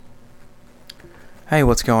Hey,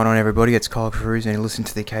 what's going on, everybody? It's Kyle Cruz, and you listen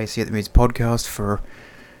to the KC at the Moods podcast for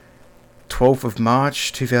 12th of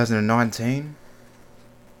March 2019.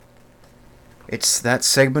 It's that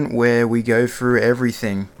segment where we go through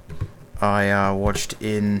everything I watched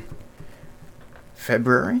in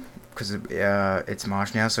February, because it's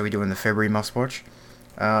March now, so we're doing the February must-watch.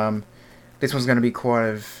 This one's going to be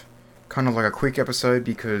kind of like a quick episode,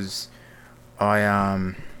 because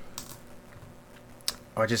I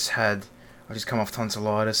just come off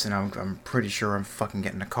tonsillitis, and I'm pretty sure I'm fucking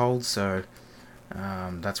getting a cold, so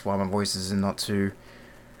that's why my voice is not too,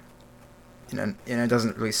 it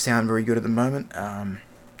doesn't really sound very good at the moment. Don't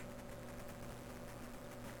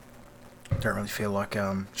really feel like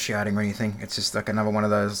shouting or anything. It's just like another one of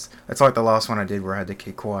those. It's like the last one I did where I had to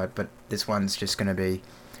keep quiet, but this one's just gonna be,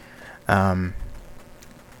 I'm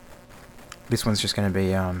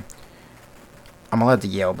allowed to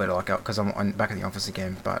yell, but because I'm back at the office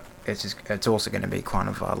again. But it's also going to be kind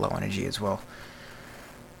of low energy as well.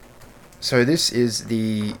 So this is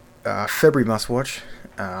the February must watch.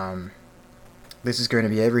 This is going to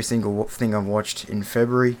be every single thing I've watched in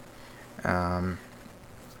February. As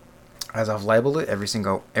I've labelled it, every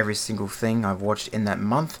single thing I've watched in that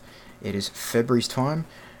month. It is February's time.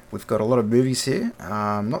 We've got a lot of movies here.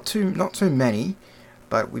 Not too many,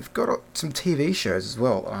 but we've got some TV shows as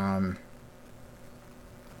well.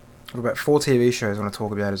 I've got about 4 TV shows I want to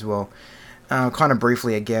talk about as well. Kind of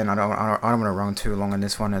briefly again, I don't want to run too long on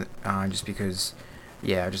this one, just because,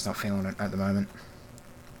 I'm just not feeling it at the moment.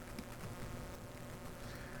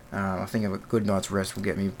 I think a good night's rest will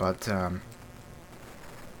get me, but I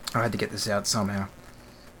had to get this out somehow,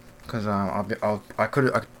 because I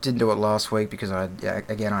didn't do it last week because I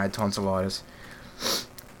had tonsillitis.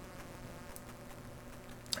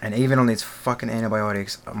 And even on these fucking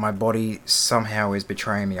antibiotics, my body somehow is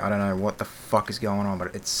betraying me. I don't know what the fuck is going on,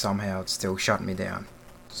 but it's still shutting me down.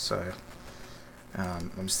 So,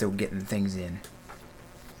 I'm still getting things in.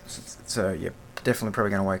 So definitely probably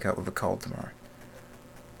going to wake up with a cold tomorrow.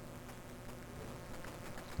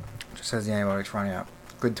 Just as the antibiotics run out.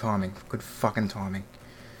 Good timing. Good fucking timing.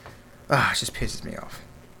 It just pisses me off.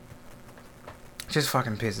 It just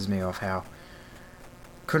fucking pisses me off how...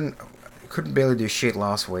 Couldn't barely do shit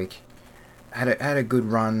last week. Had a good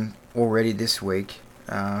run already this week.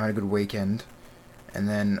 Had a good weekend, and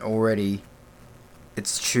then already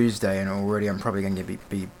it's Tuesday, and already I'm probably gonna be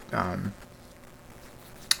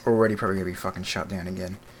fucking shut down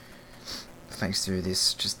again, thanks to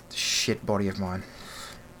this just shit body of mine.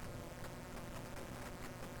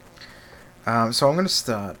 So I'm gonna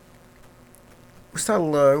start. We'll start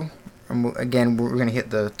low, and we're gonna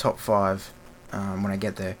hit the top 5 when I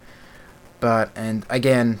get there. And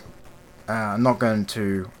again, I'm not going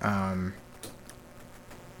to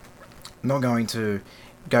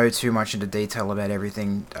go too much into detail about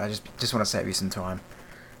everything. I just want to save you some time,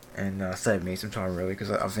 and save me some time, really, because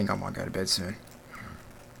I think I might go to bed soon.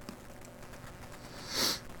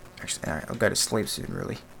 Actually, I'll go to sleep soon,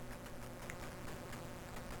 really,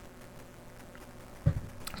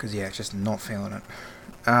 because just not feeling it.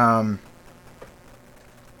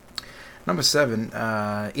 Number 7,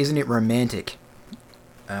 Isn't It Romantic?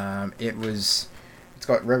 It's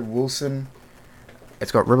got Rebel Wilson.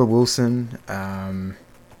 Adam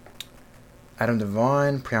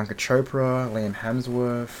Devine, Priyanka Chopra, Liam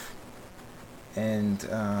Hemsworth, and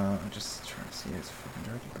I'm just trying to see who's fucking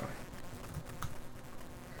directed by.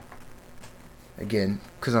 Again,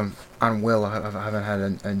 because I'm unwell, I haven't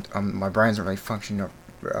had my brain's not really functioning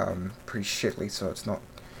pretty shittly, so it's not.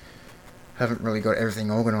 Haven't really got everything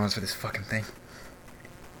organised for this fucking thing.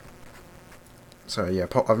 So I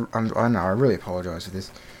know, I really apologise for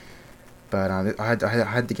this, but I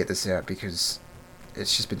had to get this out because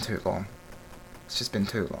it's just been too long.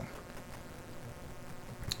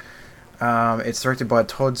 It's directed by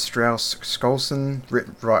Todd Strauss Skousen,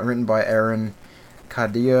 written by Aaron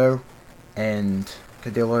Cadillo, and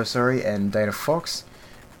Dana Fox,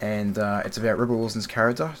 and it's about Rebel Wilson's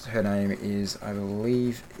character. Her name is, I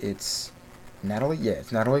believe it's Natalie. Yeah,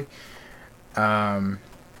 it's Natalie.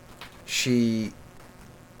 She's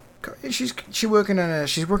working in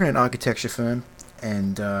an architecture firm,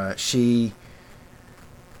 and she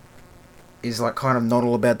is like kind of not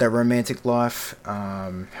all about that romantic life.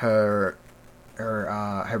 Her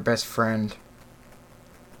best friend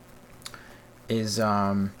is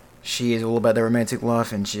she is all about the romantic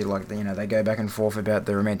life, and she they go back and forth about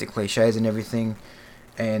the romantic cliches and everything,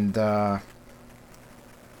 and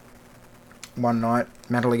one night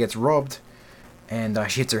Natalie gets robbed, and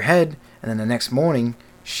she hits her head, and then the next morning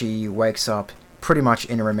she wakes up pretty much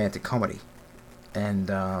in a romantic comedy, and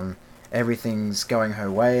everything's going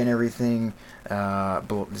her way and everything.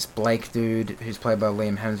 This Blake dude, who's played by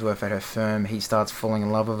Liam Hemsworth at her firm, he starts falling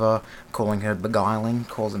in love with her, calling her beguiling,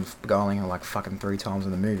 calls him beguiling her like fucking 3 times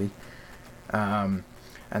in the movie. And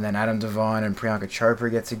then Adam Devine and Priyanka Chopra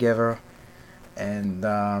get together, and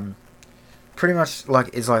pretty much like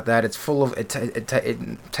it's like that. It's full of it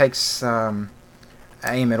takes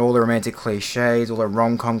aim at all the romantic cliches, all the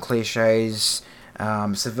rom-com cliches,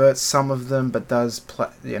 subverts some of them, but does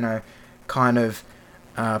kind of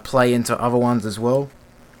play into other ones as well.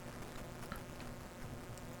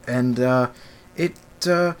 And it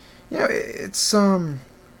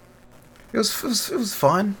was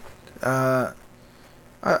fine. I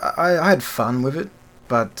had fun with it,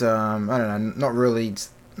 but I don't know, not really,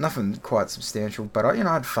 nothing quite substantial. But I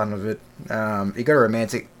had fun with it. It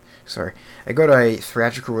got a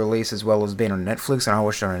theatrical release as well as being on Netflix, and I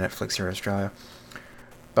watched it on Netflix here in Australia.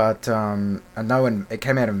 But I know it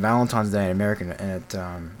came out on Valentine's Day in America, and it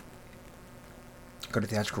got a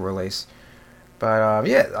theatrical release. But I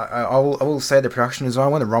will say the production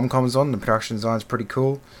design, when the rom-com is on, the production design is pretty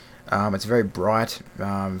cool. It's very bright,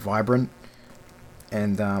 vibrant,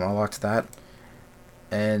 and I liked that.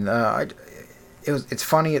 And it's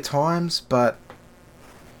funny at times,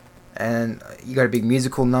 and you got a big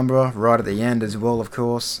musical number right at the end as well, of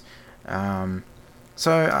course.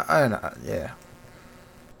 So I don't know, yeah.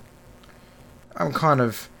 I was kind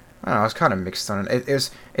of mixed on it.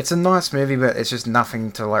 It's a nice movie, but it's just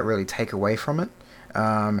nothing to like really take away from it.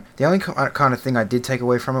 The only kind of thing I did take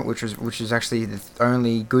away from it, which is actually the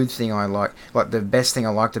only good thing I like the best thing I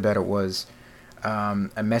liked about it was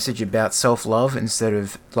a message about self-love instead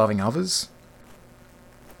of loving others.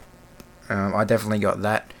 I definitely got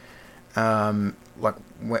that. Like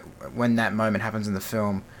when that moment happens in the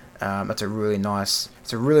film, it's a really nice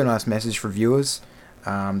message for viewers.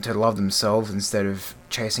 To love themselves instead of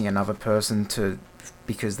chasing another person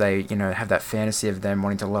because they have that fantasy of them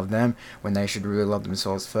wanting to love them when they should really love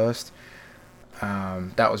themselves first.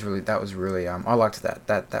 That was really I liked that.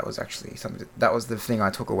 That was actually something that was the thing I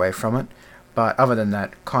took away from it. But other than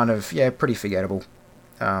that, kind of pretty forgettable.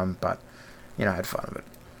 But I had fun with it.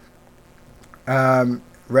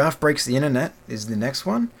 Ralph Breaks the Internet is the next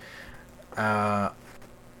one.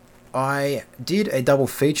 I did a double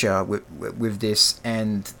feature with this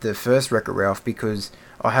and the first Wreck-It Ralph because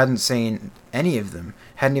I hadn't seen any of them.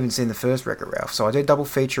 Hadn't even seen the first Wreck-It Ralph. So I did a double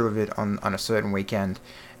feature of it on a certain weekend.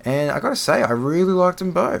 And I gotta say, I really liked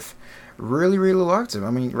them both. Really, really liked them.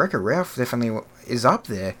 I mean, Wreck-It Ralph definitely is up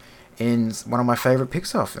there in one of my favourite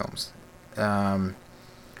Pixar films.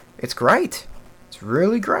 It's great. It's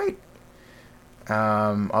really great.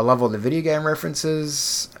 I love all the video game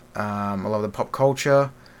references. I love the pop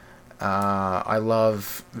culture. I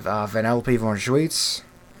love Vanellope von Schweetz.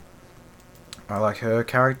 I like her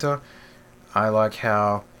character. I like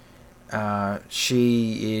how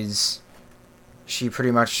she pretty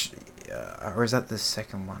much, or is that the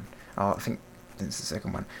second one? Oh, I think it's the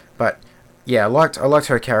second one. But yeah, I liked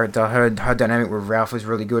her character. Her dynamic with Ralph was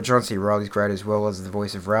really good. John C. Reilly's great as well as the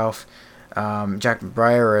voice of Ralph. Jack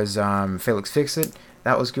McBrayer as Felix Fixit.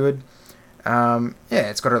 That was good.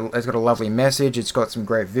 It's got a lovely message. It's got some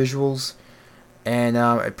great visuals, and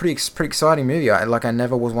a pretty exciting movie. I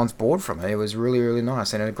never was once bored from it. It was really, really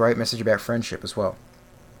nice, and a great message about friendship as well.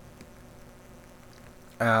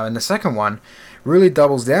 And the second one really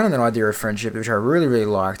doubles down on that idea of friendship, which I really, really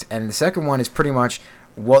liked. And the second one is pretty much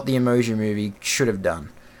what the Emoji Movie should have done.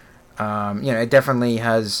 It definitely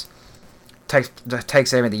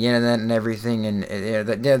takes aim at the internet and everything, and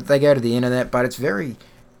they go to the internet, but it's very.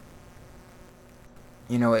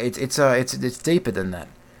 It's deeper than that.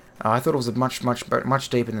 I thought it was much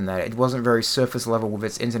deeper than that. It wasn't very surface level with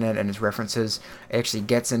its internet and its references. It actually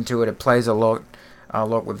gets into it. It plays a lot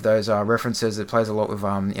with those references. It plays a lot with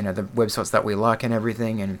the websites that we like and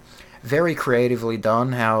everything, and very creatively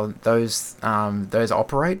done how those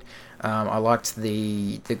operate. I liked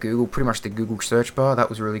the Google, pretty much the Google search bar. That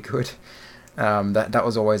was really good. That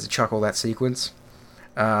was always a chuckle, that sequence.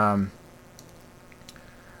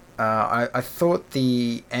 I thought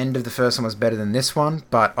the end of the first one was better than this one,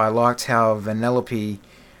 but I liked how Vanellope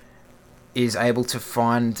is able to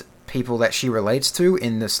find people that she relates to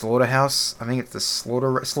in the slaughterhouse. I think it's the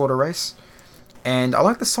slaughter race. And I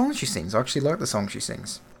like the song she sings. I actually like the song she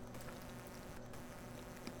sings.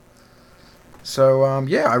 So,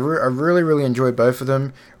 I really, really enjoyed both of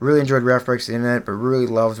them. Really enjoyed Ralph Breaks the Internet, but really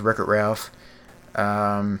loved Wreck-It Ralph.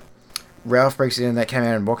 Ralph Breaks the Internet came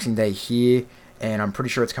out on Boxing Day here, and I'm pretty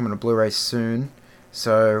sure it's coming to Blu-ray soon.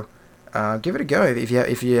 So, give it a go if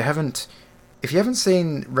you haven't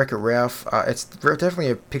seen Wreck-It Ralph. It's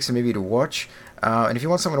definitely a Pixar movie to watch. And if you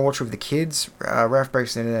want something to watch with the kids, Ralph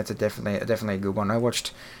Breaks the Internet's definitely a good one. I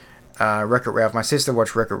watched Wreck-It Ralph. My sister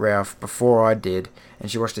watched Wreck-It Ralph before I did, and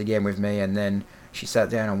she watched it again with me, and then she sat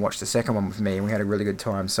down and watched the second one with me, and we had a really good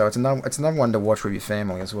time. So it's another one to watch with your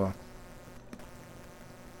family as well.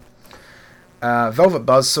 Velvet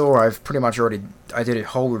Buzzsaw, I did a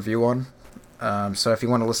whole review on. So if you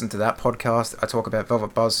want to listen to that podcast, I talk about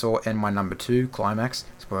Velvet Buzzsaw and my number 2, Climax.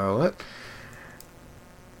 Spoiler alert.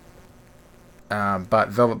 But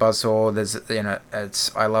Velvet Buzzsaw,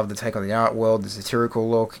 I love the take on the art world, the satirical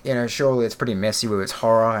look. Surely it's pretty messy with its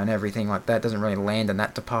horror and everything like that. It doesn't really land in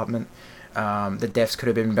that department. The deaths could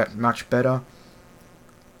have been much better.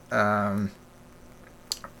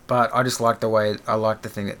 But I just like the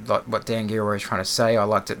thing that, like, what Dan Gilroy is trying to say. I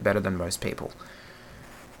liked it better than most people.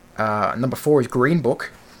 Number 4 is Green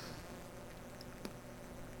Book.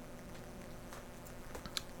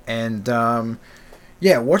 And,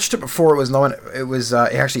 watched it before it was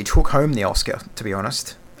it actually took home the Oscar, to be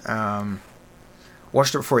honest.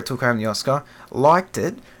 Watched it before it took home the Oscar. Liked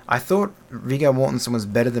it. I thought Viggo Mortensen was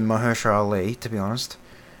better than Mahershala Ali, to be honest.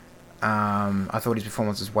 I thought his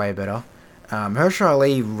performance was way better. Mahershala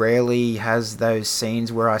Ali rarely has those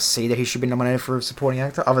scenes where I see that he should be nominated for a supporting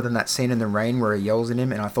actor, other than that scene in the rain where he yells at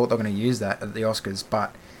him, and I thought they were going to use that at the Oscars,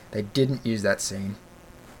 but they didn't use that scene.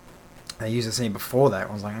 They used the scene before that.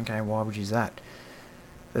 I was like, okay, why would you use that?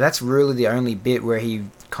 But that's really the only bit where he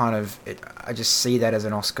I just see that as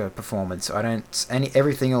an Oscar performance.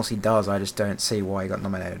 Everything else he does, I just don't see why he got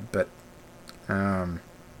nominated, but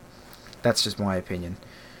that's just my opinion.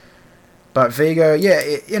 But Viggo,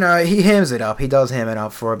 he hams it up. He does ham it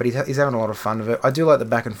up for it, but he's having a lot of fun with it. I do like the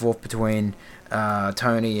back and forth between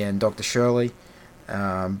Tony and Dr. Shirley,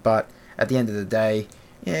 but at the end of the day,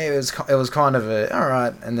 it was kind of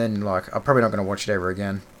alright, and then I'm probably not going to watch it ever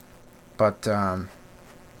again. But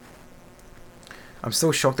I'm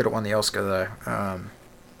still shocked that it won the Oscar, though.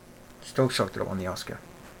 Still shocked that it won the Oscar.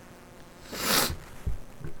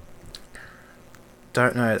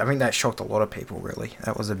 Don't know. I think that shocked a lot of people, really.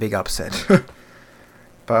 That was a big upset.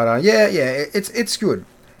 But, it's good.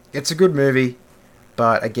 It's a good movie.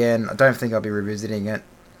 But, again, I don't think I'll be revisiting it.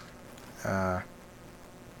 I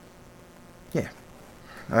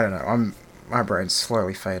don't know. My brain's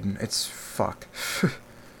slowly fading. It's fucked.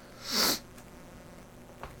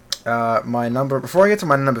 Before I get to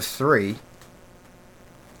my number 3,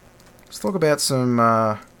 let's talk about some,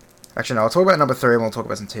 actually, no, I'll talk about number 3 and we'll talk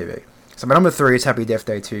about some TV. So my number 3 is Happy Death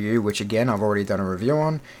Day to You, which again, I've already done a review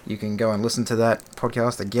on. You can go and listen to that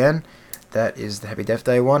podcast again. That is the Happy Death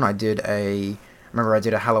Day one. I did a Valentine's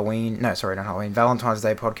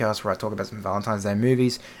Day podcast where I talk about some Valentine's Day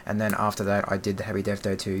movies. And then after that, I did the Happy Death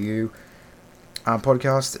Day to You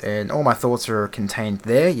podcast. And all my thoughts are contained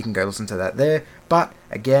there. You can go listen to that there. But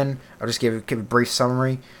again, I'll just give a brief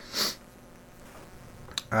summary.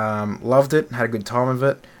 Loved it. Had a good time with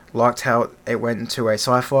it. Liked how it went into a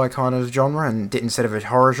sci-fi kind of genre and did, instead of a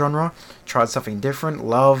horror genre, tried something different.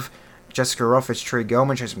 Love Jessica Rothe as Tree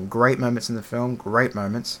Gelman. She has some great moments in the film, great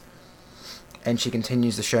moments. And she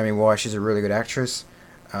continues to show me why she's a really good actress.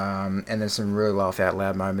 And there's some really laugh out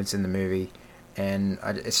loud moments in the movie. And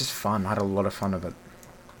it's just fun. I had a lot of fun with it.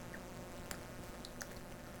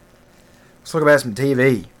 Let's talk about some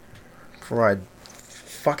TV before I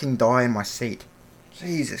fucking die in my seat.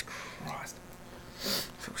 Jesus Christ.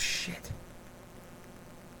 I feel shit.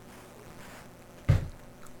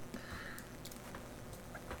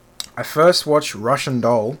 I first watched Russian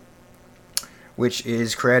Doll, which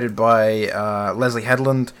is created by Leslie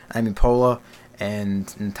Headland, Amy Poehler,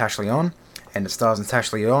 and Natasha Lyonne. And it stars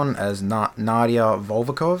Natasha Lyonne as Nadia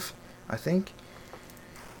Volkov, I think.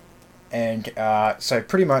 And so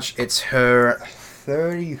pretty much it's her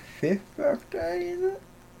 35th birthday, is it?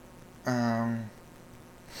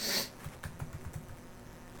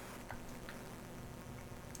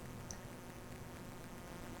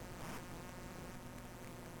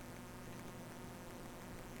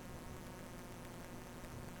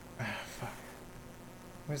 Fuck.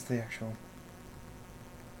 Where's the actual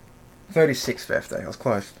 36th birthday? I was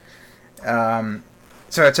close. So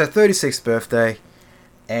it's her 36th birthday,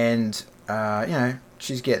 and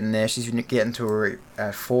she's getting there. She's getting to her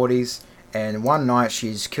 40s, and one night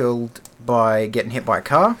she's killed by getting hit by a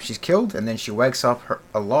car. She's killed, and then she wakes up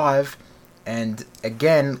alive, and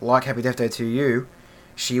again, like Happy Death Day to You,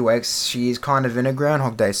 she's kind of in a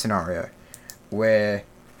Groundhog Day scenario, where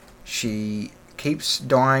she keeps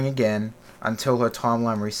dying again until her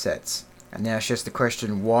timeline resets. And now it's just the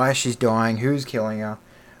question, why she's dying, who's killing her,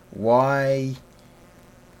 why,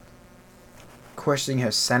 questioning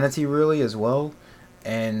her sanity really as well,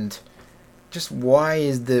 and just why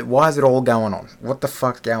is it all going on? What the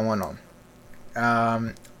fuck's going on?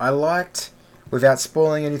 I liked, without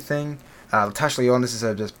spoiling anything, Natasha Lyonne. This is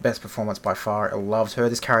her best performance by far. I loved her.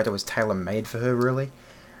 This character was tailor made for her, really.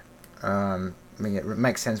 I mean, it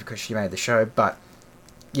makes sense because she made the show, but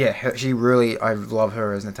yeah, I love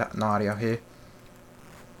her as Nadia here.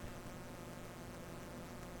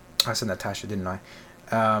 I said Natasha, didn't I?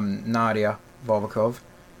 Nadia Volkov.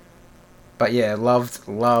 But yeah, loved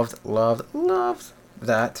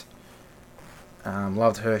that.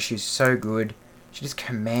 Loved her. She's so good. She just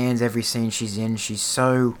commands every scene she's in. She's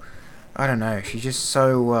so, I don't know. She's just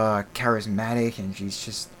so charismatic, and she's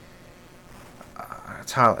just.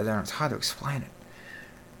 It's hard. I don't know. It's hard to explain it.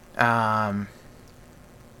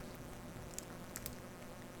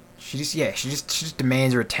 She just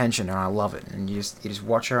demands her attention, and I love it. And you just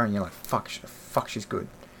watch her, and you're like, fuck, she's good.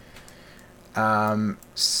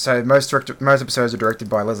 So most episodes are directed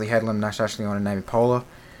by Leslie Headland, Natasha Lyonne, and Amy Poehler,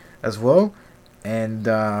 as well. And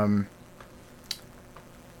the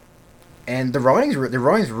writing's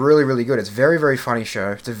really, really good. It's a very, very funny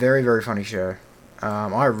show. It's a very, very funny show.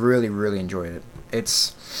 I really, really enjoyed it.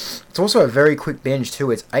 It's also a very quick binge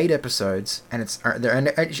too. It's 8 episodes, and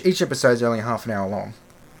each episode is only half an hour long.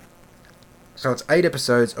 So it's 8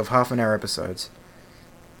 episodes of half-an-hour episodes.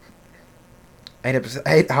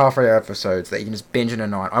 8 half-hour episodes that you can just binge in a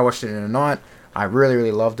night. I watched it in a night. I really,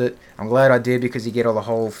 really loved it. I'm glad I did because you get all the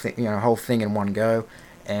whole thing in one go,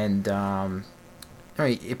 and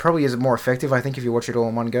it probably is more effective, I think, if you watch it all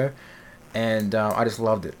in one go. And I just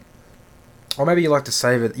loved it. Or maybe you like to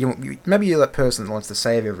save it. Maybe you're that person that wants to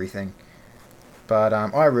save everything. But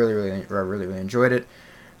I really, really enjoyed it.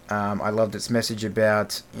 I loved its message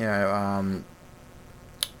about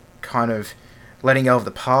kind of letting go of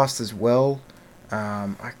the past as well.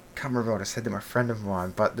 I can't remember what I said to my friend of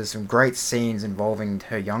mine, but there's some great scenes involving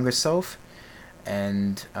her younger self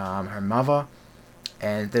and her mother,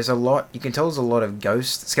 and there's a lot, you can tell there's a lot of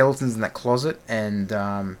ghost skeletons in that closet, and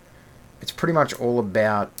it's pretty much all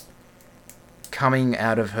about coming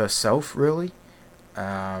out of herself, really.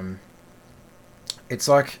 It's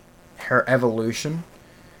like her evolution,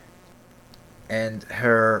 and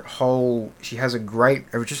she has a great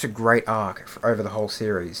arc over the whole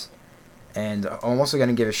series. And I'm also going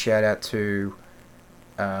to give a shout out to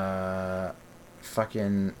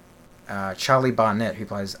Charlie Barnett, who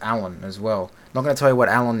plays Alan as well. Not going to tell you what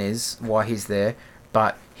Alan is, why he's there,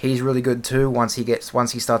 but he's really good too. Once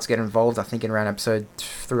he starts getting involved, I think in around episode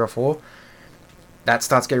 3 or 4, that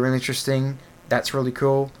starts getting really interesting. That's really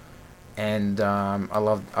cool, and I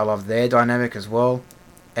love their dynamic as well.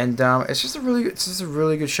 And it's just a really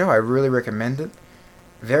good show. I really recommend it.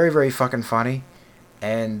 Very, very fucking funny.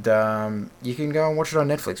 And you can go and watch it on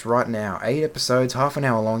Netflix right now. 8 episodes, half an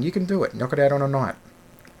hour long. You can do it. Knock it out on a night.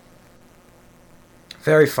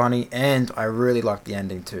 Very funny, and I really liked the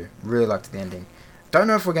ending too. Really liked the ending. Don't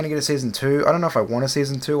know if we're going to get a season 2. I don't know if I want a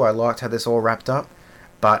season 2. I liked how this all wrapped up.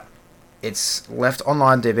 But it's left on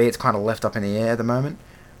IMDb. It's kind of left up in the air at the moment.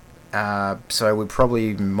 So we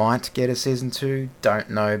probably might get a season 2. Don't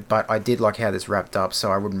know. But I did like how this wrapped up,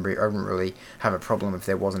 so I wouldn't really have a problem if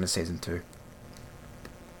there wasn't a season 2.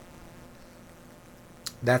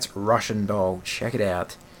 That's Russian Doll. Check it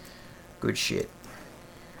out. Good shit.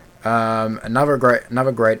 Another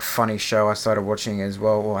great funny show I started watching as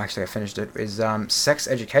well. Well, actually, I finished it. Is Sex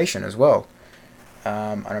Education as well.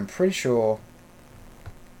 And I'm pretty sure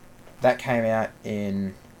that came out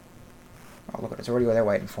in. Oh look, it's already there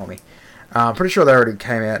waiting for me. I'm pretty sure that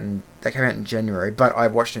came out in January, but I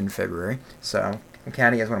watched it in February, so I'm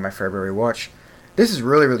counting it as one of my February watch. This is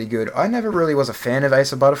really, really good. I never really was a fan of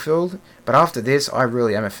Asa Butterfield, but after this, I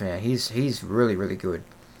really am a fan. He's really, really good.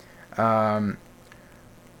 I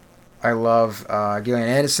love Gillian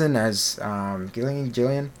Anderson as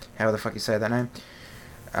Gillian, how the fuck you say that name.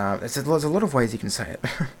 There's a lot of ways you can say it.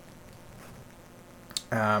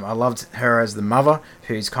 I loved her as the mother,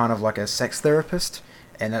 who's kind of like a sex therapist,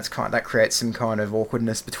 and that creates some kind of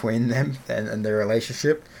awkwardness between them and their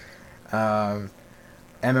relationship.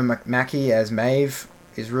 Emma Mackey as Maeve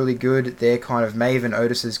is really good. They're kind of Maeve and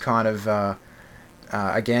Otis's kind of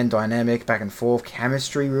again dynamic back and forth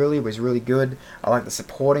chemistry really was really good. I like the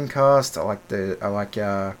supporting cast. I like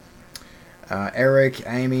Eric,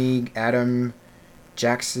 Amy, Adam,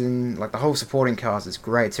 Jackson. Like the whole supporting cast is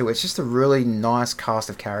great too. It's just a really nice cast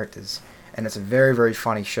of characters, and it's a very, very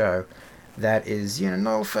funny show that is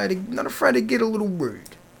not afraid to get a little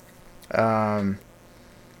rude.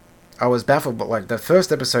 I was baffled, but like the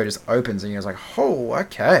first episode just opens and you're like, oh,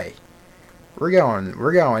 okay, we're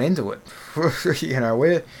going into it.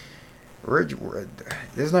 we're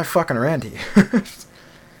there's no fucking around here.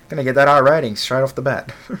 Gonna get that R rating straight off the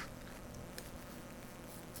bat.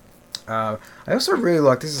 I also really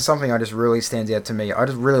like, this is something I just really stands out to me. I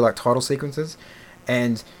just really like title sequences,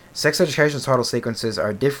 and Sex Education's title sequences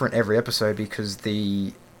are different every episode because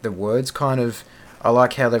the words kind of, I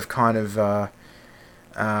like how they've kind of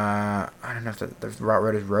I don't know if the right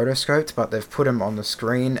word is rotoscoped, but they've put them on the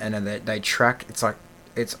screen and then they track. It's like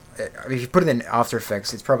if you put it in After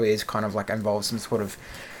Effects, it probably is kind of like involves some sort of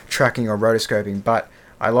tracking or rotoscoping, but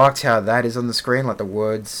I liked how that is on the screen, like the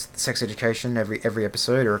words Sex Education every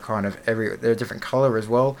episode are kind of they're a different color as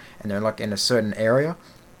well, and they're like in a certain area,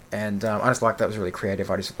 and I just liked that. It was really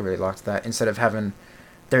creative. I just really liked that instead of having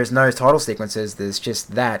there's no title sequences, there's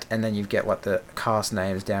just that, and then you get like the cast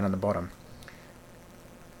names down on the bottom.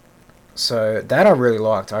 So that I really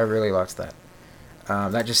liked. I really liked that.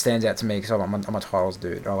 That just stands out to me because I'm a titles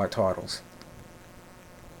dude. I like titles.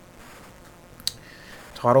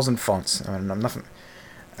 Titles and fonts. I mean, I'm nothing.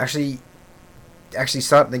 Actually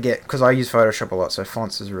starting to get, because I use Photoshop a lot, so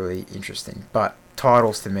fonts is really interesting. But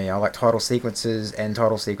titles to me, I like title sequences and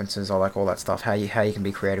title sequences. I like all that stuff. How you can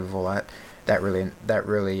be creative with all that. That really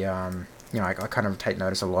I kind of take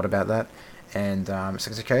notice a lot about that. And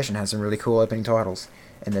Sex Education has some really cool opening titles,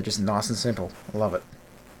 and they're just nice and simple. I love it.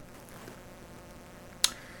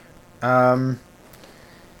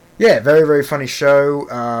 Yeah, very, very funny show.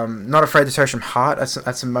 Not afraid to show some heart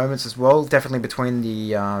at some moments as well. Definitely between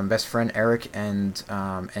the best friend Eric and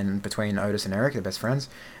between Otis and Eric, the best friends.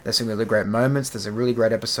 There's some really great moments. There's a really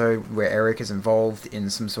great episode where Eric is involved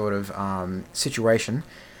in some sort of situation,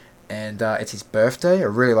 and it's his birthday. I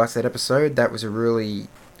really liked that episode. That was a really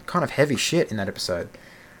kind of heavy shit in that episode.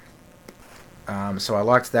 So I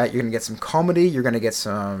liked that. You're gonna get some comedy. You're gonna get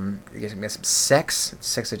some sex. It's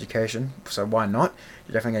Sex Education, so why not?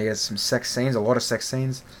 You're definitely gonna get some sex scenes. A lot of sex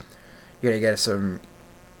scenes. You're gonna get some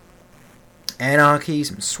anarchy,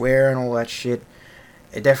 some swearing, all that shit.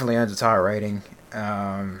 It definitely earns its R rating.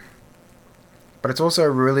 But it's also a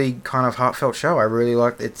really kind of heartfelt show. I really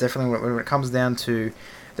liked it. It's definitely when it comes down to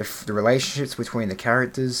the relationships between the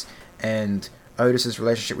characters and Otis's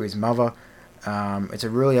relationship with his mother. It's a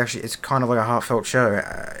really it's kind of like a heartfelt show.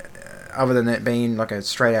 Other than it being like a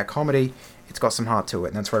straight out comedy, it's got some heart to it,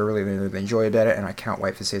 and that's what I really, really enjoy about it, and I can't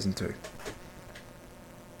wait for season 2.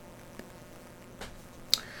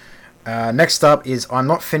 Next up is, I'm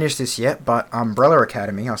not finished this yet, but Umbrella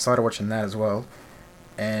Academy. I started watching that as well,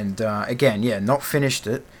 and again, yeah, not finished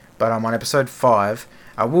it, but I'm on episode 5.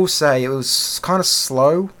 I will say it was kind of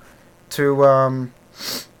slow to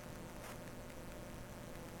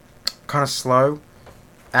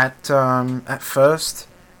at first,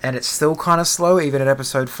 and it's still kind of slow even at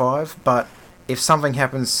episode 5, but if something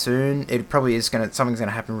happens soon, it probably is something's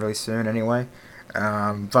gonna happen really soon anyway.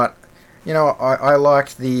 But you know, I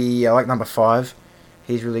like number 5.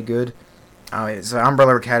 He's really good. So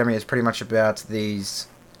Umbrella Academy is pretty much about these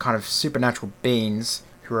kind of supernatural beings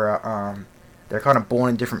who are they're kind of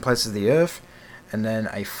born in different places of the earth, and then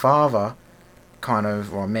a father,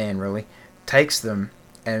 or a man really, takes them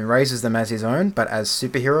and raises them as his own, but as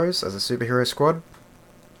superheroes, as a superhero squad.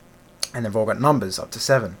 And they've all got numbers, up to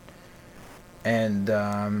 7. And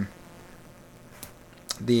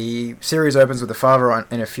the series opens with the father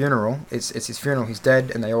in a funeral. It's his funeral, he's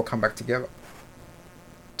dead, and they all come back together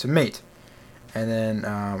to meet. And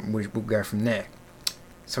then we'll go from there.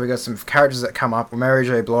 So we got some characters that come up. Mary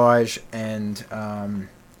J. Blige and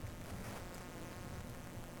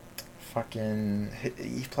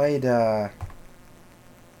he played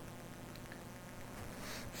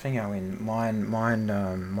thingo in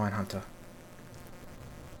Mindhunter.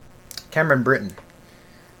 Cameron Britton.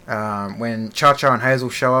 When Cha-Cha and Hazel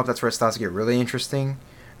show up, that's where it starts to get really interesting.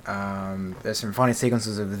 There's some funny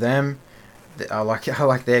sequences of them. I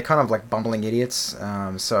like they're kind of like bumbling idiots.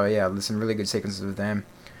 So yeah, there's some really good sequences of them.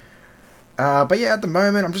 But yeah, at the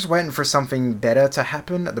moment, I'm just waiting for something better to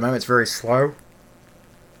happen. At the moment, it's very slow.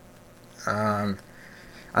 I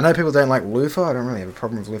know people don't like Luther. I don't really have a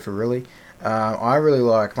problem with Luther, really. I really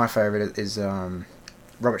like, my favourite is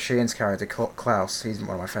Robert Sheehan's character, Klaus. He's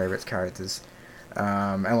one of my favourite characters.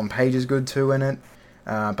 Ellen Page is good too in it.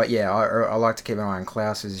 But yeah, I like to keep an eye on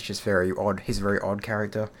Klaus. He's just very odd. He's a very odd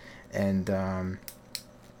character. And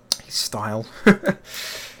his style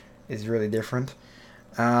is really different.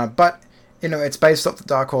 But, you know, it's based off the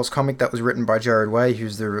Dark Horse comic that was written by Jared Way,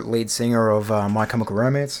 who's the lead singer of My Chemical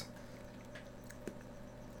Romance.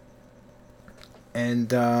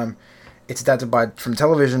 And it's adapted from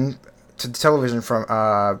television to television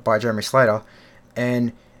by Jeremy Slater,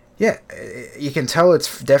 and yeah, you can tell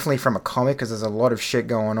it's definitely from a comic because there's a lot of shit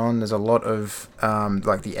going on. There's a lot of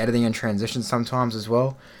like the editing and transition sometimes as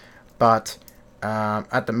well, but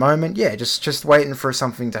At the moment, yeah, just waiting for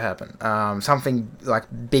something to happen. Something like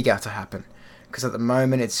bigger to happen. Because at the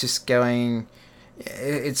moment, it's just going.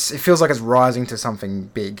 It feels like it's rising to something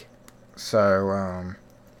big. So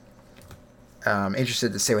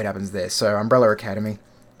interested to see what happens there. So Umbrella Academy.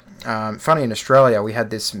 Funny, in Australia, we had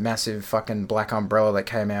this massive fucking black umbrella that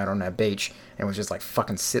came out on our beach and was just like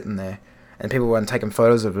fucking sitting there, and people weren't taking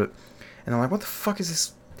photos of it, and I'm like, what the fuck is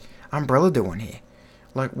this umbrella doing here?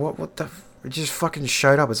 Like, what the. It just fucking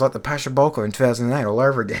showed up. It's like the Pasha Bolko in 2008 all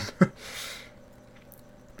over again.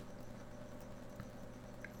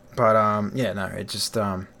 But, yeah, no, it just,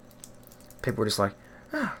 people were just like,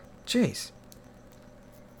 ah, jeez.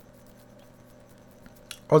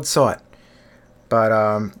 Odd sight. But,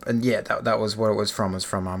 and yeah, that was what it was from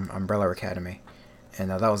Umbrella Academy. And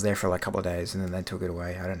that was there for like a couple of days, and then they took it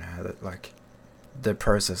away. I don't know how that, like, the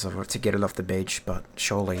process of to get it off the beach, but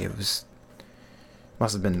surely it was...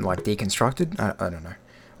 Must have been, like, deconstructed? I don't know.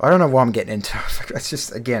 I don't know why I'm getting into it. It's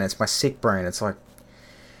just, again, it's my sick brain. It's like,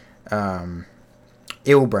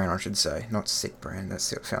 ill brain, I should say. Not sick brain. That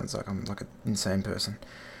sounds like I'm like an insane person.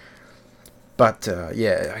 But,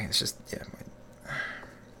 yeah, I think it's just, yeah.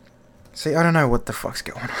 See, I don't know what the fuck's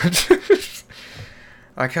going on.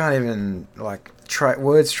 I can't even, like,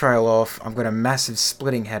 words trail off. I've got a massive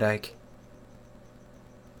splitting headache.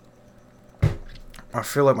 I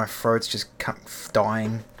feel like my throat's just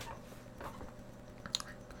dying.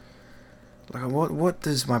 Like, what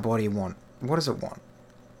does my body want? What does it want?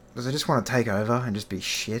 Does it just want to take over and just be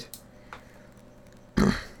shit?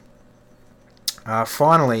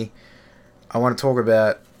 Finally, I want to talk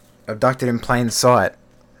about Abducted in Plain Sight,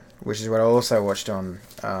 which is what I also watched on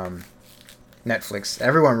Netflix.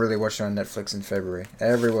 Everyone really watched it on Netflix in February.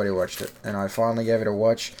 Everybody watched it, and I finally gave it a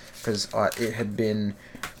watch because it had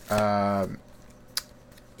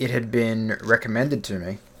been recommended to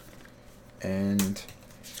me, and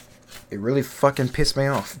it really fucking pissed me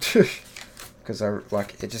off because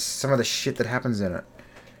some of the shit that happens in it.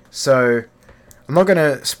 So I'm not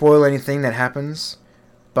gonna spoil anything that happens,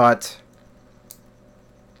 but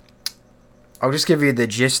I'll just give you the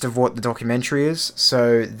gist of what the documentary is.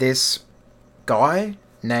 So this guy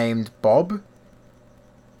named Bob,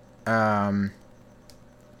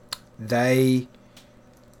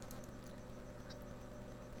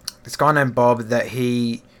 this guy named Bob, that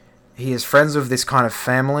he is friends with this kind of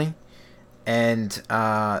family, and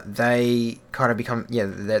they kind of become, yeah,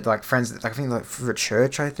 they're like friends, like, I think like for a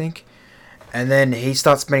church, I think. And then he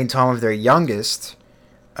starts spending time with their youngest,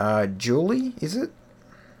 Julie, is it?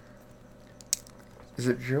 Is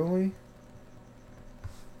it Julie?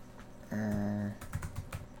 Not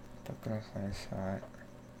gonna find sight.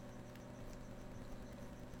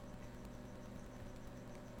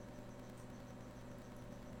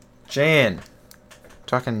 Jan.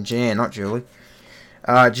 Fucking Jan, not Julie.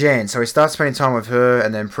 Jan. So he starts spending time with her,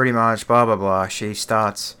 and then pretty much blah blah blah. She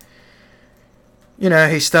starts,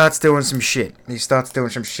 he starts doing some shit. He starts doing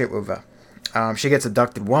some shit with her. She gets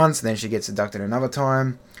abducted once, and then she gets abducted another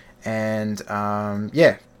time, and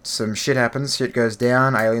yeah, some shit happens. Shit goes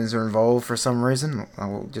down. Aliens are involved for some reason. I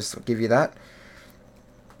will just give you that.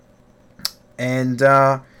 And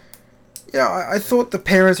yeah, I thought the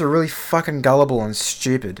parents were really fucking gullible and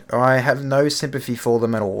stupid. I have no sympathy for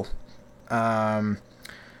them at all.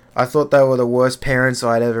 I thought they were the worst parents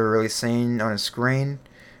I'd ever really seen on a screen.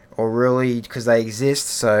 Or really, because they exist,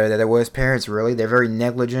 so they're the worst parents, really. They're very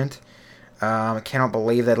negligent. I cannot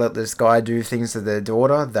believe they let this guy do things to their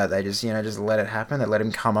daughter, that they just let it happen. They let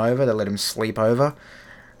him come over, they let him sleep over.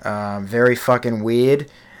 Very fucking weird.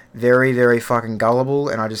 Very, very fucking gullible,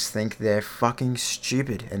 and I just think they're fucking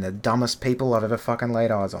stupid and the dumbest people I've ever fucking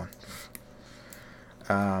laid eyes on.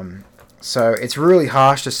 So it's really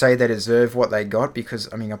harsh to say they deserve what they got, because,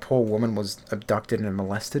 I mean, a poor woman was abducted and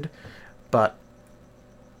molested, but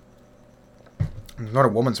not a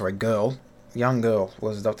woman, sorry, girl. Young girl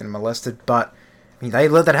was abducted and molested, but I mean, they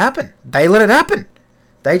let that happen. They let it happen.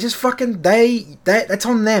 They just fucking, that's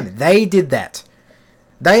on them. They did that.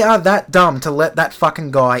 They are that dumb to let that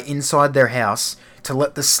fucking guy inside their house, to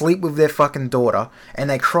let them sleep with their fucking daughter,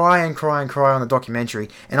 and they cry and cry and cry on the documentary,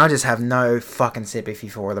 and I just have no fucking sympathy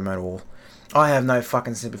for them at all. I have no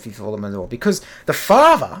fucking sympathy for them at all, because the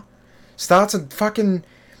father starts a fucking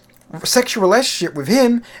sexual relationship with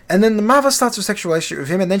him, and then the mother starts a sexual relationship with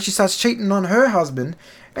him, and then she starts cheating on her husband,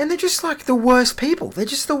 and they're just like the worst people. They're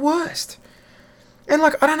just the worst. And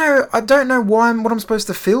like, I don't know what I'm supposed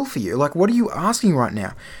to feel for you. Like, what are you asking right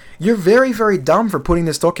now? You're very, very dumb for putting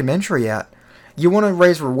this documentary out. You want to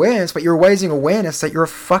raise awareness, but you're raising awareness that you're a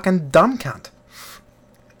fucking dumb cunt.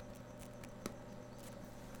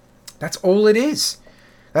 That's all it is.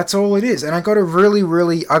 That's all it is. And I got a really,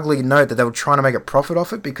 really ugly note that they were trying to make a profit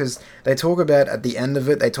off it, because they talk about, at the end of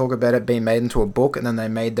it, they talk about it being made into a book, and then they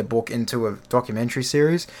made the book into a documentary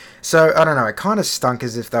series. So, I don't know, it kind of stunk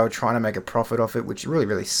as if they were trying to make a profit off it, which really,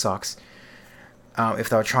 really sucks, if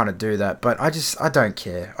they were trying to do that. But I don't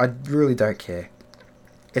care. I really don't care.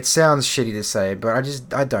 It sounds shitty to say, but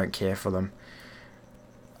I don't care for them.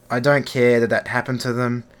 I don't care that that happened to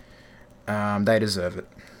them. They deserve it.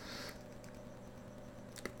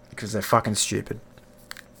 Because they're fucking stupid.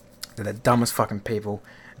 They're the dumbest fucking people.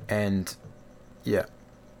 And, yeah.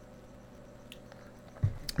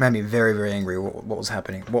 Made me very, very angry what was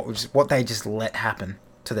happening. What they just let happen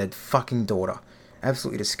to their fucking daughter.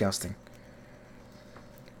 Absolutely disgusting.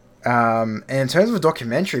 And in terms of a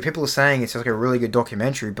documentary, people are saying it's like a really good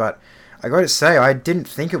documentary, but I gotta say, I didn't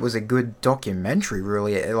think it was a good documentary,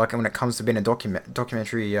 really. Like, when it comes to being a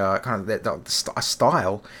documentary, kind of a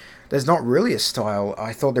style, there's not really a style.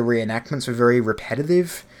 I thought the reenactments were very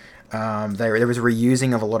repetitive. There was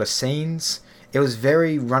reusing of a lot of scenes. It was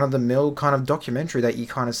very run-of-the-mill kind of documentary that you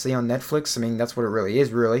kind of see on Netflix. I mean, that's what it really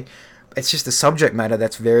is, really. It's just the subject matter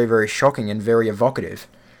that's very, very shocking and very evocative.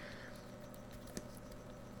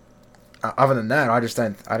 Other than that, I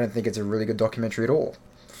don't think it's a really good documentary at all.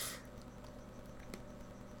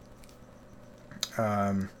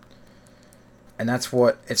 And that's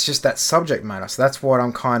what, it's just that subject matter. So that's what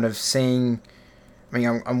I'm kind of seeing. I mean,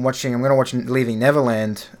 I'm going to watch Leaving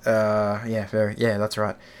Neverland. Yeah, that's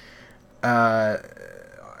right.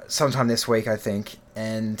 Sometime this week, I think.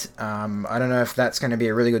 And I don't know if that's going to be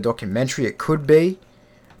a really good documentary. It could be.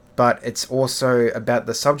 But it's also about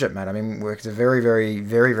the subject matter. I mean, it's a very, very,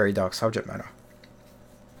 very, very dark subject matter.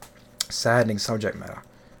 Saddening subject matter.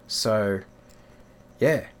 So,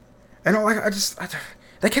 yeah. And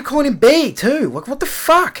they kept calling him B, too. Like, what the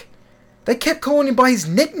fuck? They kept calling him by his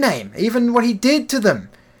nickname, even what he did to them.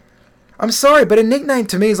 I'm sorry, but a nickname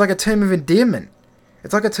to me is like a term of endearment.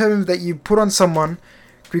 It's like a term that you put on someone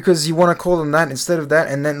because you want to call them that instead of that,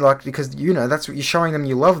 and then, like, because, that's what you're showing them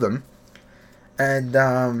you love them. And,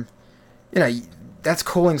 that's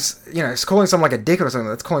calling, it's calling someone like a dick or something.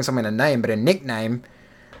 That's calling someone a name, but a nickname,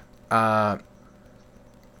 like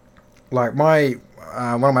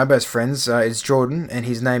one of my best friends is Jordan, and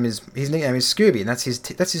his nickname is Scooby, and that's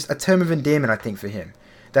a term of endearment, I think, for him.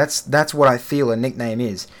 That's what I feel a nickname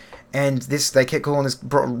is. And they kept calling this,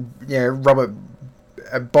 Bob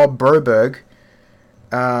Broberg,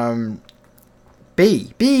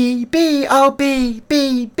 B.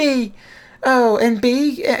 Oh, and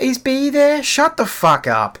B? Is B there? Shut the fuck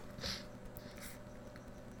up.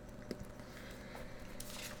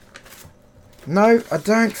 No, I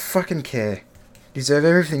don't fucking care. You deserve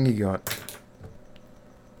everything you got.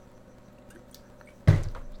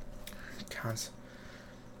 Cunts.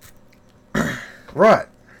 Right.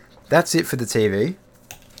 That's it for the TV.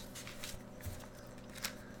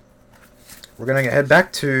 We're going to head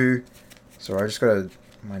back to... Sorry, I just got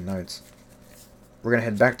my notes. We're going to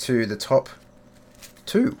head back to the top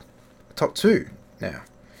two now,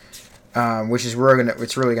 which is where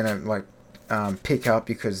it's really gonna pick up,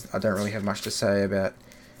 because I don't really have much to say about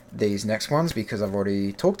these next ones because I've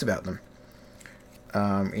already talked about them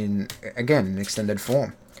in extended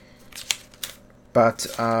form. But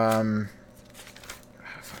there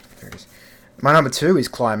it is. My number 2 is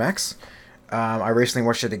Climax. I recently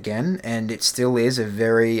watched it again, and it still is a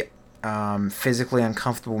very physically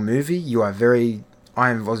uncomfortable movie.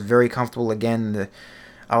 I was very comfortable again.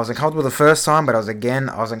 I was uncomfortable the first time, but I was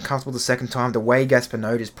uncomfortable the second time. The way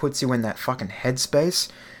Gaspino just puts you in that fucking headspace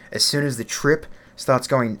as soon as the trip starts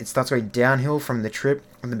going downhill from the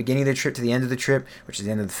beginning of the trip to the end of the trip, which is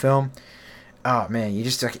the end of the film. Oh man, you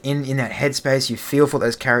just like in that headspace. You feel for what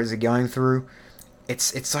those characters are going through.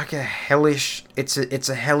 It's like a hellish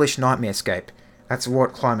nightmarescape. That's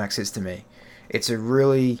what Climax is to me. It's a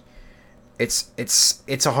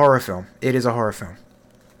horror film. It is a horror film.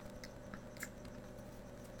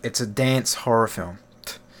 It's a dance horror film.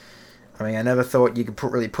 I mean, I never thought you could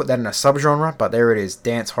really put that in a subgenre, but there it is,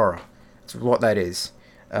 dance horror. It's what that is.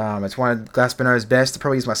 It's one of Gaspino's best. It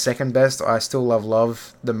probably is my second best. I still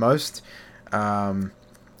love the most.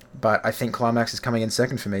 But I think Climax is coming in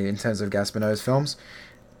second for me in terms of Gaspino's films.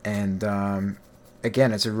 And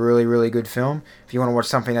again, it's a really, really good film. If you want to watch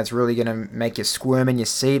something that's really going to make you squirm in your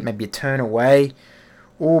seat, maybe you turn away,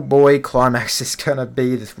 oh boy, Climax is going to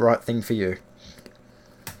be the right thing for you.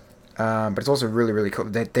 But it's also really, really cool.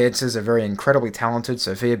 The dancers are very incredibly talented.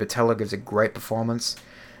 Sofia Boutella gives a great performance.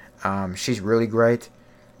 She's really great.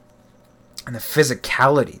 And the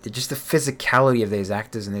physicality of these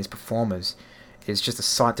actors and these performers is just a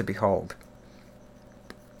sight to behold.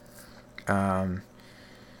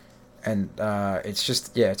 And it's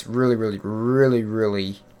just, yeah, it's really, really, really,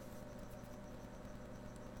 really.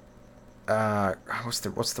 What's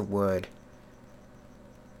the word?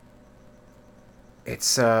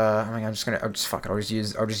 It's I mean, I'll just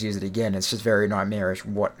use it again. It's just very nightmarish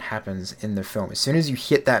what happens in the film. As soon as you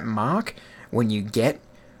hit that mark, when you get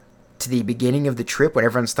to the beginning of the trip, when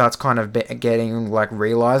everyone starts kind of getting like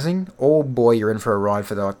realizing, oh boy, you're in for a ride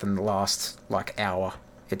for the last like hour.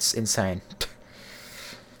 It's insane.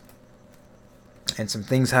 And some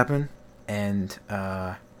things happen, and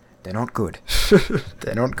they're not good.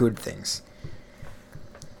 They're not good things.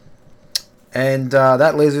 And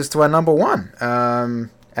that leads us to our number one.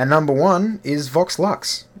 Our number one is Vox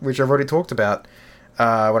Lux, which I've already talked about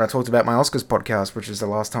when I talked about my Oscars podcast, which is the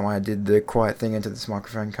last time I did the quiet thing into this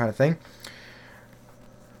microphone kind of thing.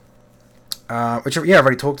 I've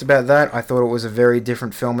already talked about that. I thought it was a very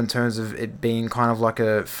different film in terms of it being kind of like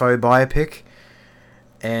a faux biopic.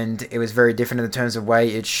 And it was very different in the terms of way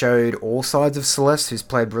it showed all sides of Celeste, who's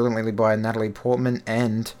played brilliantly by Natalie Portman,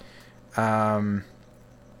 and fuck,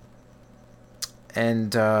 I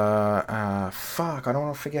don't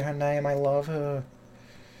want to forget her name. I love her.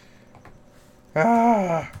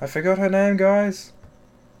 I forgot her name, guys.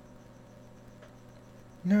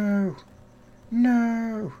 No.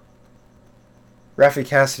 Raffi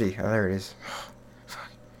Cassidy. Oh, there it is.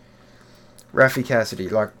 Fuck. Raffi Cassidy,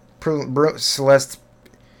 like Celeste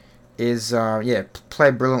is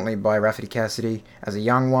played brilliantly by Raffi Cassidy as a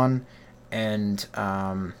young one, and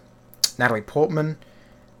Natalie Portman,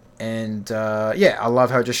 and I love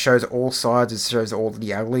how it just shows all sides. It shows all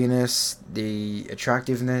the ugliness, the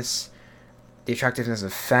attractiveness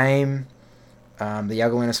of fame, the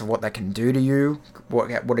ugliness of what that can do to you, what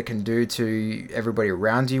it can do to everybody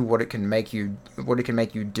around you, what it can make you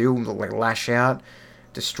do, like lash out,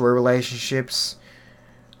 destroy relationships,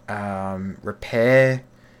 repair.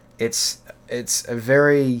 It's a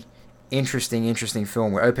very interesting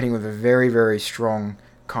film. We're opening with a very, very strong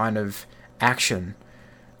kind of action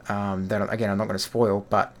that, again, I'm not going to spoil,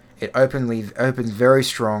 but it opens very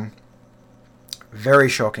strong, very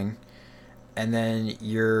shocking, and then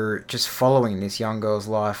you're just following this young girl's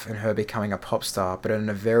life and her becoming a pop star, but in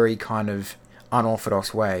a very kind of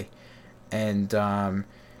unorthodox way, and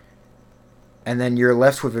then you're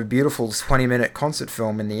left with a beautiful 20-minute concert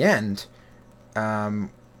film in the end,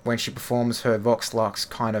 when she performs her Vox Lux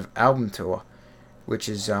kind of album tour, which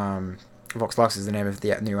is, Vox Lux is the name of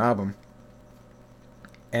the new album.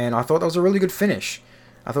 And I thought that was a really good finish.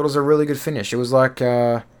 It was like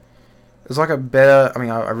a better, I mean,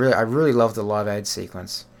 I really loved the Live Aid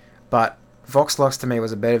sequence. But Vox Lux to me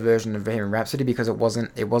was a better version of Bohemian Rhapsody because it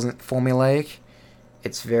wasn't formulaic.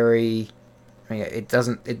 It's very, I mean, it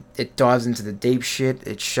dives into the deep shit.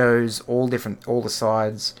 It shows all the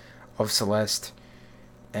sides of Celeste.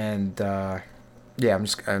 And I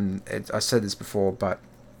said this before, but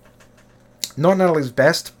not Natalie's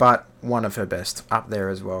best, but one of her best, up there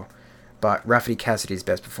as well. But Raffi Cassidy's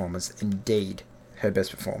best performance, indeed, her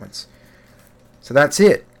best performance. So that's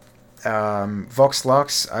it. Vox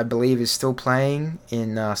Lux, I believe, is still playing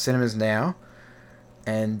in cinemas now,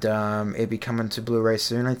 and it'll be coming to Blu-ray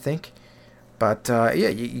soon, I think. But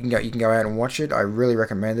you can go out and watch it. I really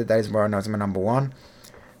recommend it. That is why I know it's my number one.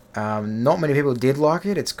 Not many people did like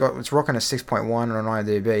it. It's rocking a 6.1 on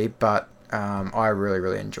IMDb, but I really,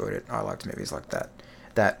 really enjoyed it. I liked movies like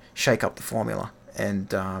that shake up the formula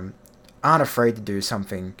and aren't afraid to do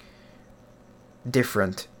something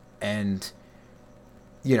different and,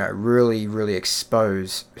 really, really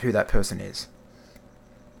expose who that person is.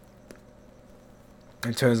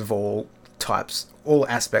 In terms of all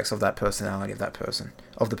aspects of that personality of that person,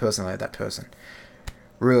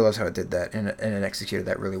 Really loves how it did that, and it executed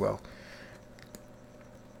that really well.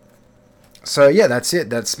 So yeah, that's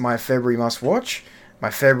it. That's my February must-watch.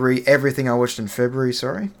 My February, everything I watched in February,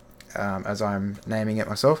 as I'm naming it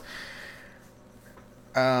myself.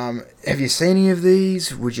 Have you seen any of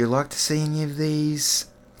these? Would you like to see any of these?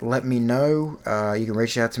 Let me know. You can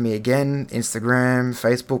reach out to me again. Instagram,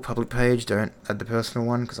 Facebook, public page. Don't add the personal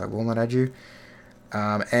one, because I will not add you.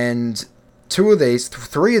 And four of these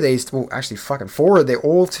TV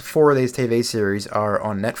series are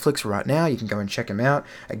on Netflix right now. You can go and check them out.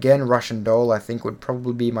 Again, Russian Doll, I think, would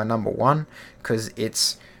probably be my number one, because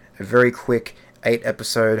it's a very quick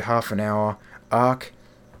 8-episode, half an hour arc,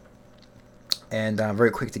 and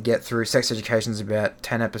very quick to get through. Sex Education is about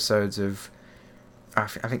 10 episodes of, I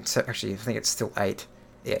think it's still 8.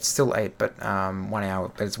 Yeah, it's still 8, but 1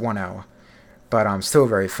 hour. But it's 1 hour, but still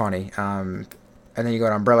very funny. And then you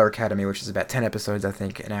got Umbrella Academy, which is about 10 episodes, I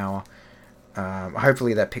think, an hour.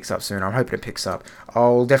 Hopefully that picks up soon. I'm hoping it picks up.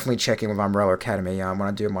 I'll definitely check in with Umbrella Academy when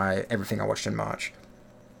I do my everything I watched in March.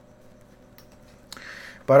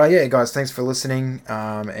 But yeah, guys, thanks for listening.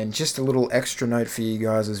 And just a little extra note for you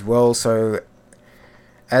guys as well. So,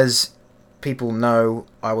 as people know,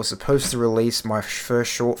 I was supposed to release my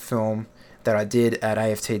first short film that I did at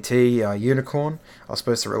AFTT, Unicorn. I was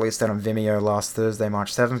supposed to release that on Vimeo last Thursday,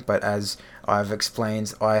 March 7th, but as I've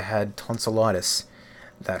explained, I had tonsillitis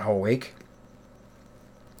that whole week.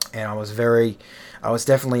 And I was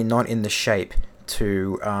definitely not in the shape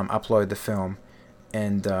to upload the film.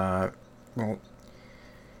 And, well,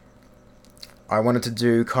 I wanted to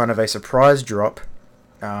do kind of a surprise drop.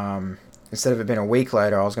 Instead of it being a week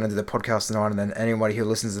later, I was going to do the podcast tonight, and then anybody who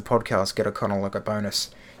listens to the podcast get a kind of like a bonus.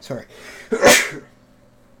 Sorry.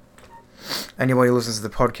 Anybody who listens to the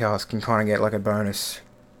podcast can kind of get like a bonus.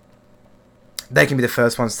 They can be the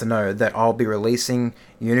first ones to know that I'll be releasing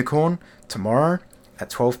Unicorn tomorrow at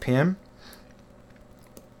 12 p.m.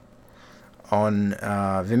 on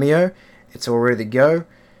Vimeo. It's all ready to go.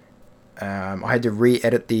 I had to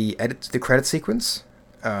re-edit the credit sequence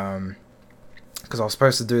because I was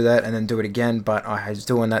supposed to do that and then do it again, but I was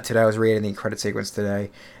doing that today. I was re-editing the credit sequence today,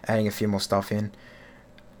 adding a few more stuff in,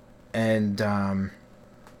 and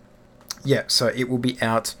yeah, so it will be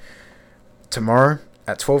out tomorrow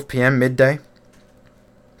at 12 p.m. midday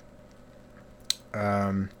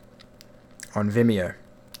on Vimeo,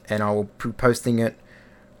 and I will be posting it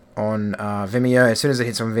on Vimeo. As soon as it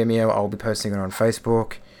hits on Vimeo, I'll be posting it on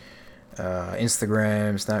Facebook,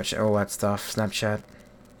 Instagram, Snapchat, all that stuff, Snapchat,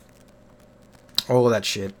 all of that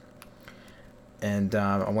shit. And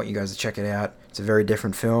I want you guys to check it out. It's a very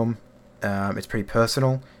different film. It's pretty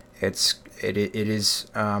personal. It is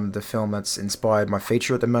the film that's inspired my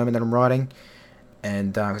feature at the moment that I'm writing,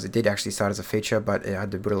 and because it did actually start as a feature, but I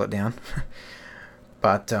had to whittle it down.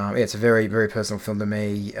 But yeah, it's a very, very personal film to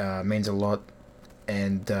me. Means a lot,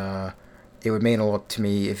 and it would mean a lot to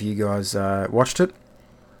me if you guys watched it.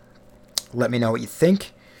 Let me know what you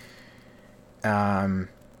think. Don't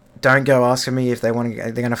go asking me if they're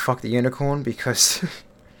gonna fuck the unicorn, because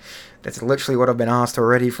that's literally what I've been asked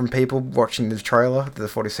already from people watching the trailer, the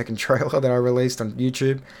 40-second trailer that I released on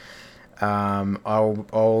YouTube.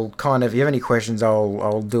 I'll kind of, if you have any questions,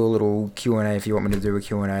 I'll do a little Q&A if you want me to do a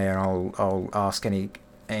Q&A, and I'll ask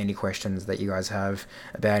any questions that you guys have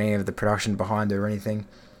about any of the production behind it or anything.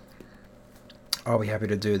 I'll be happy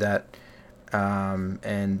to do that.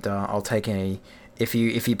 And I'll take any, if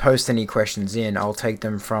you post any questions in, I'll take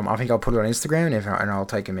them from, I think I'll put it on Instagram, and I'll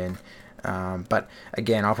take them in. But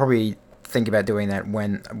again, I'll probably think about doing that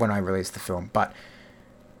when I release the film. But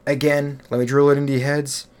again, let me drill it into your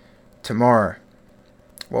heads. Tomorrow,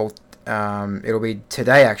 well, it'll be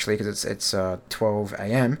today actually, because it's 12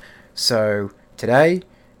 a.m. So today,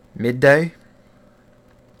 midday,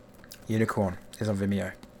 Unicorn is on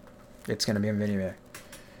Vimeo. It's going to be on Vimeo.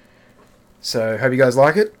 So hope you guys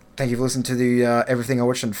like it. Thank you for listening to the Everything I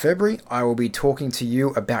Watched in February. I will be talking to you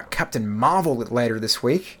about Captain Marvel later this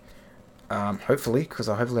week. Hopefully, because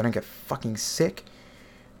hopefully I don't get fucking sick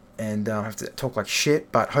and I have to talk like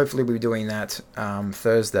shit. But hopefully we'll be doing that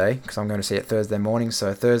Thursday, because I'm going to see it Thursday morning.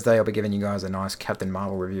 So Thursday I'll be giving you guys a nice Captain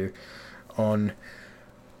Marvel review on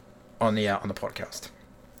the podcast.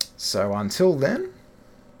 So until then,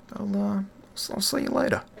 I'll see you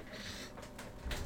later.